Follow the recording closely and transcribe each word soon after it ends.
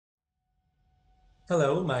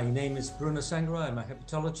Hello, my name is Bruno Sangra. I'm a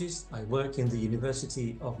hepatologist. I work in the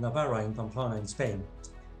University of Navarra in Pamplona in Spain.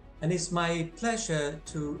 And it's my pleasure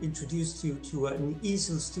to introduce you to an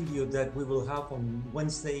EASL studio that we will have on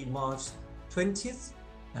Wednesday, March 20th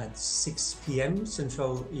at 6 p.m.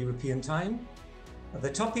 Central European Time.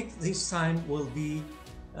 The topic this time will be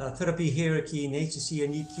therapy hierarchy in HCC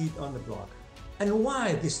and acute on the block. And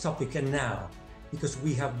why this topic and now? Because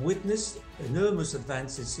we have witnessed enormous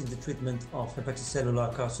advances in the treatment of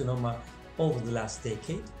hepatocellular carcinoma over the last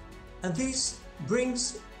decade. And this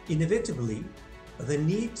brings inevitably the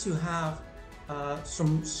need to have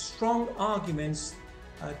some strong arguments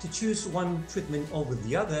to choose one treatment over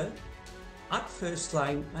the other at first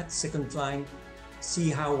line, at second line, see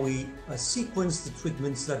how we sequence the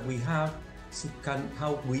treatments that we have, see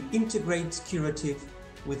how we integrate curative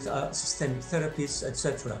with systemic therapies,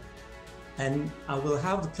 etc. And I will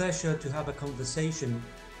have the pleasure to have a conversation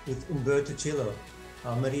with Umberto Cillo,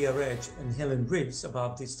 Maria Reg, and Helen Reeves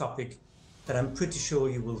about this topic that I'm pretty sure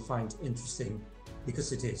you will find interesting,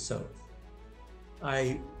 because it is so.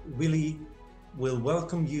 I really will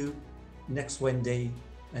welcome you next Wednesday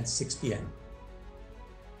at 6 p.m.